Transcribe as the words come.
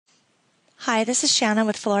Hi, this is Shanna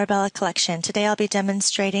with Florabella Collection. Today I'll be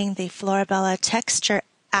demonstrating the Florabella Texture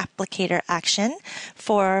Applicator action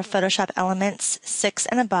for Photoshop Elements 6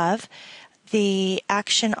 and above. The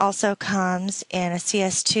action also comes in a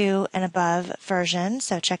CS2 and above version,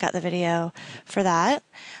 so check out the video for that.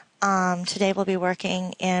 Today we'll be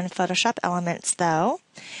working in Photoshop Elements though,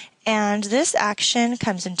 and this action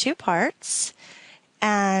comes in two parts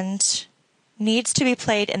and needs to be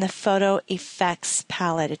played in the photo effects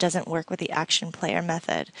palette. It doesn't work with the action player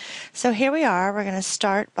method. So here we are. We're going to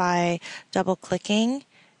start by double clicking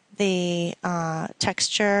the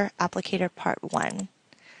texture applicator part 1.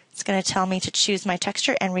 It's going to tell me to choose my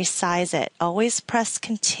texture and resize it. Always press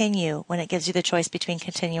continue when it gives you the choice between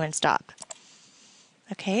continue and stop.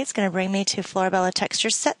 Okay, it's going to bring me to Florabella Texture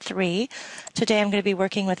Set 3. Today I'm going to be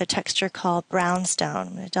working with a texture called Brownstone.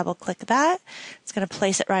 I'm going to double click that. It's going to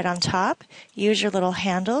place it right on top. Use your little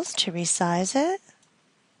handles to resize it.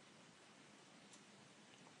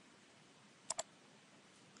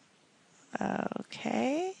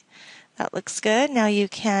 Okay, that looks good. Now you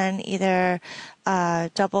can either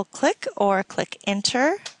double click or click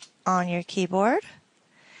Enter on your keyboard.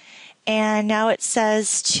 And now it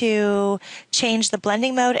says to change the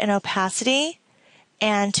blending mode and opacity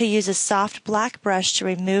and to use a soft black brush to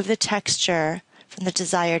remove the texture from the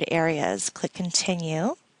desired areas. Click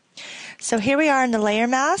Continue. So here we are in the layer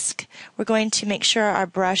mask. We're going to make sure our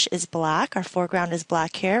brush is black. Our foreground is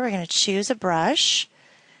black here. We're going to choose a brush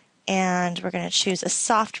and we're going to choose a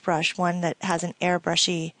soft brush, one that has an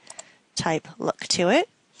airbrushy type look to it.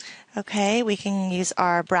 Okay, we can use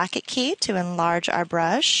our bracket key to enlarge our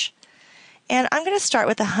brush. And I'm going to start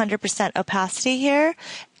with 100% opacity here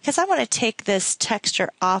because I want to take this texture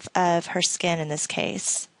off of her skin in this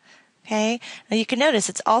case. Okay, now you can notice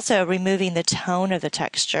it's also removing the tone of the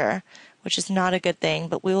texture, which is not a good thing,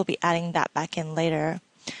 but we will be adding that back in later.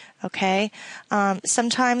 Okay,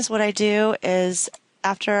 sometimes what I do is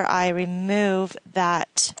after I remove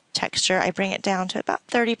that texture, I bring it down to about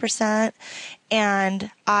 30%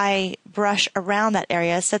 and I brush around that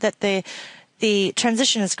area so that the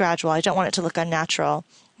transition is gradual. I don't want it to look unnatural.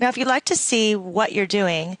 Now, if you'd like to see what you're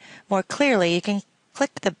doing more clearly, you can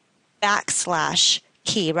click the backslash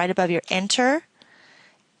key right above your Enter,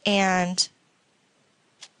 and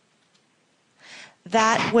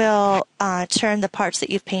that will turn the parts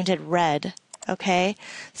that you've painted red. Okay,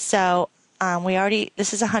 so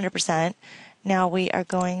this is 100%. Now we are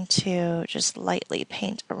going to just lightly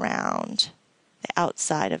paint around the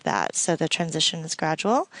outside of that so the transition is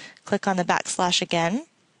gradual. Click on the backslash again.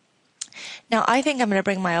 Now I think I'm going to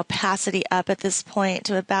bring my opacity up at this point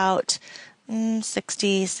to about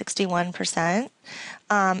 60-61%.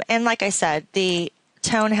 And like I said, the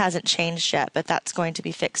tone hasn't changed yet, but that's going to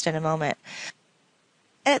be fixed in a moment.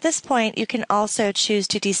 At this point, you can also choose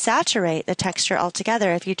to desaturate the texture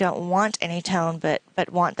altogether if you don't want any tone but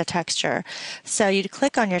want the texture. So you'd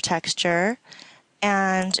click on your texture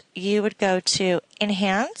and you would go to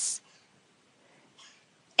Enhance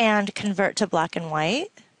and Convert to Black and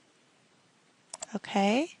White.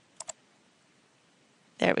 Okay,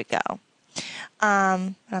 there we go.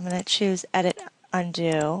 I'm going to choose Edit,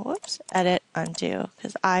 Undo. Whoops, Edit, Undo,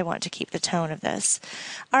 because I want to keep the tone of this.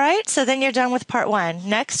 All right, so then you're done with part 1.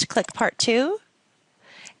 Next, click part 2.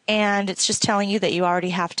 And it's just telling you that you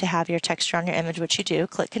already have to have your texture on your image, which you do.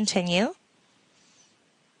 Click Continue.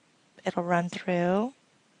 It'll run through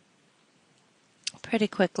pretty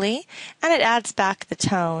quickly, and it adds back the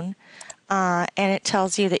tone, and it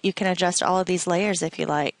tells you that you can adjust all of these layers if you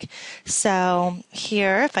like. So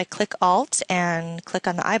here, if I click Alt and click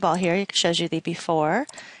on the eyeball here, it shows you the before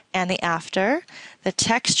and the after. The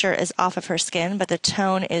texture is off of her skin, but the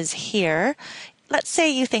tone is here. Let's say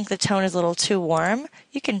you think the tone is a little too warm.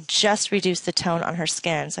 You can just reduce the tone on her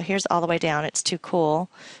skin. So here's all the way down. It's too cool.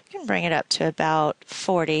 You can bring it up to about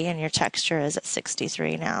 40 and your texture is at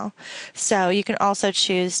 63 now. So you can also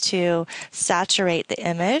choose to saturate the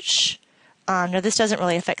image. Now this doesn't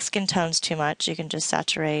really affect skin tones too much. You can just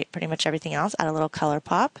saturate pretty much everything else, add a little color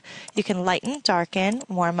pop. You can lighten, darken,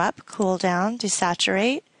 warm up, cool down,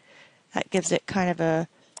 desaturate. That gives it kind of a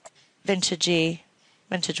vintage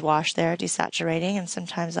wash there, desaturating, and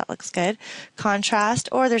sometimes that looks good. Contrast,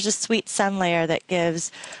 or there's a sweet sun layer that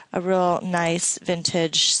gives a real nice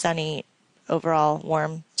vintage, sunny, overall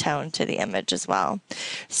warm tone to the image as well.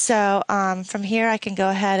 So from here I can go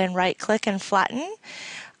ahead and right click and flatten,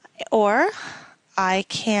 or I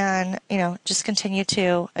can just continue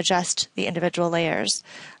to adjust the individual layers.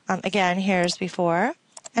 Again, here's before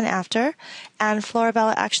and after, and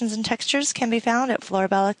Florabella actions and textures can be found at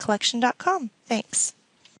florabellacollection.com. Thanks.